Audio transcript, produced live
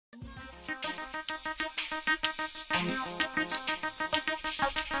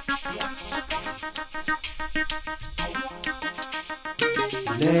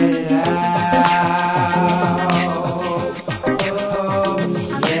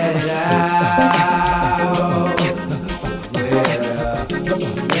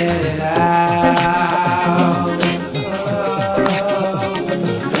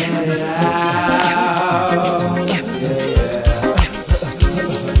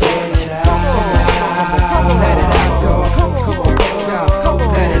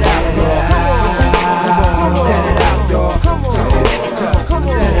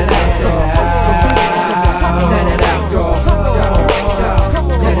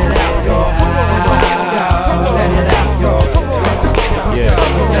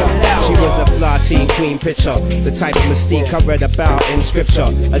Queen picture, the type of mystique I read about in scripture.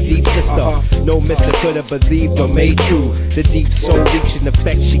 A deep sister, no mister could have believed or made true the deep soul-reaching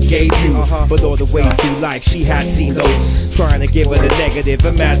effect she gave you. But all the way through life she had seen those trying to give her the negative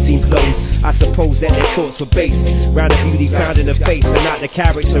and mad scene flows. I suppose that their thoughts were based round the beauty found in her face and not the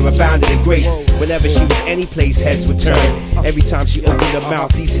character abounded in grace. Whenever she was any place, heads would turn. Every time she opened her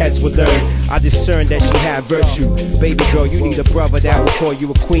mouth, these heads would learn. I discerned that she had virtue. Baby girl, you need a brother that will call you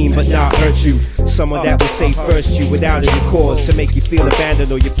a queen but not hurt you. Someone that will say first you without any cause to make you feel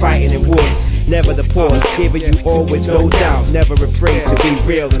abandoned or you're fighting in wars. Never the pause, giving you all with no doubt. Never afraid to be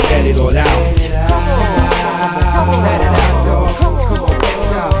real and let it all out. Let it out, let it out, go. Come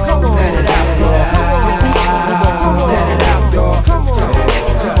on, let it out, go. Let it out, go. Come on, let it out,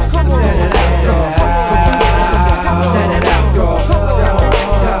 go. Let it out, go.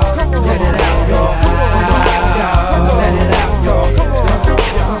 Let it out, go. Let it out, go.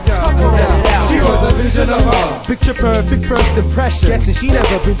 She was a vision of her picture perfect first impression. Guessing she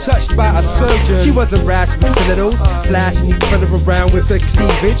never been touched by a surgeon. She wasn't rash with stilettos, flashing each other around with her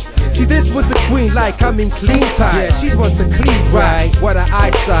cleavage. See, this was a queen like I'm in clean time. Yeah, she's one to cleave right. What an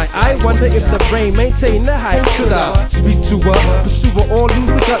eyesight. I wonder if the brain maintain the height. Should I speak to her, pursue her, or lose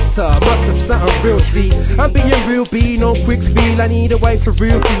the guts to her? Must have something real, see. I'm being real, be no quick feel. I need a wife for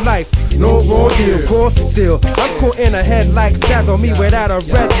real for life. No raw deal, course it's ill. I'm caught in a headlight, stands on me without a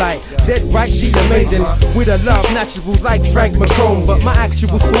red light. Dead right, she's amazing. With a love natural like Frank McComb. But my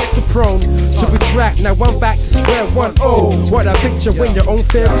actual thoughts are prone to retract. Now I'm back to square one. Oh, what a picture when your own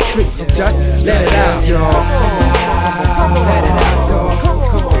fear restricts you. Just let it out, y'all. Let it out, y'all.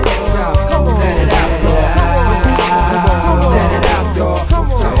 Let it out, y'all. Let it out, y'all.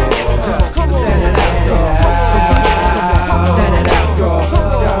 Let it out, y'all. Let it out, y'all.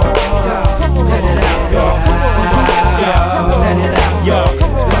 Let it out, y'all.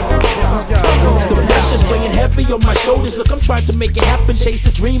 The pressure's weighing heavy on my shoulders. Look, I'm trying to make it happen. Chase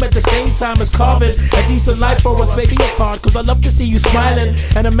the dream at the same time as carving a decent life for us. Baby, it's hard, cause I love to see you smiling.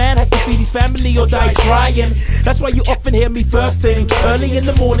 And a man has to feed his family or die trying. That's why you often hear me first thing early in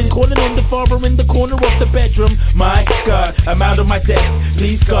the morning, calling on the father in the corner of the bedroom. My God, I'm out of my depth.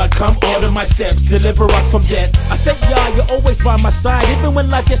 Please God, come order my steps, deliver us from debts. I said, yeah, you're always by my side. Even when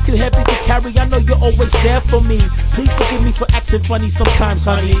life gets too heavy to carry, I know you're always there for me. Please forgive me for acting funny sometimes,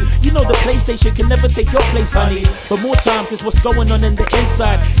 honey. You know the PlayStation can never take your place, honey. But more times it's what's going on in the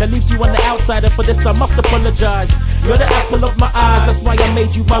inside that leaves you on the outside, and for this I must apologize. You're the apple of my eyes, that's why I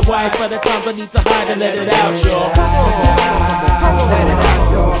made you my wife. By the times I need to hide and let it out, y'all. Let it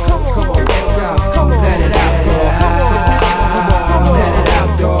out, y'all. Come on, let it out, y'all. Let it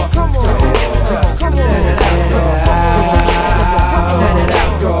out, y'all. Let it out, y'all.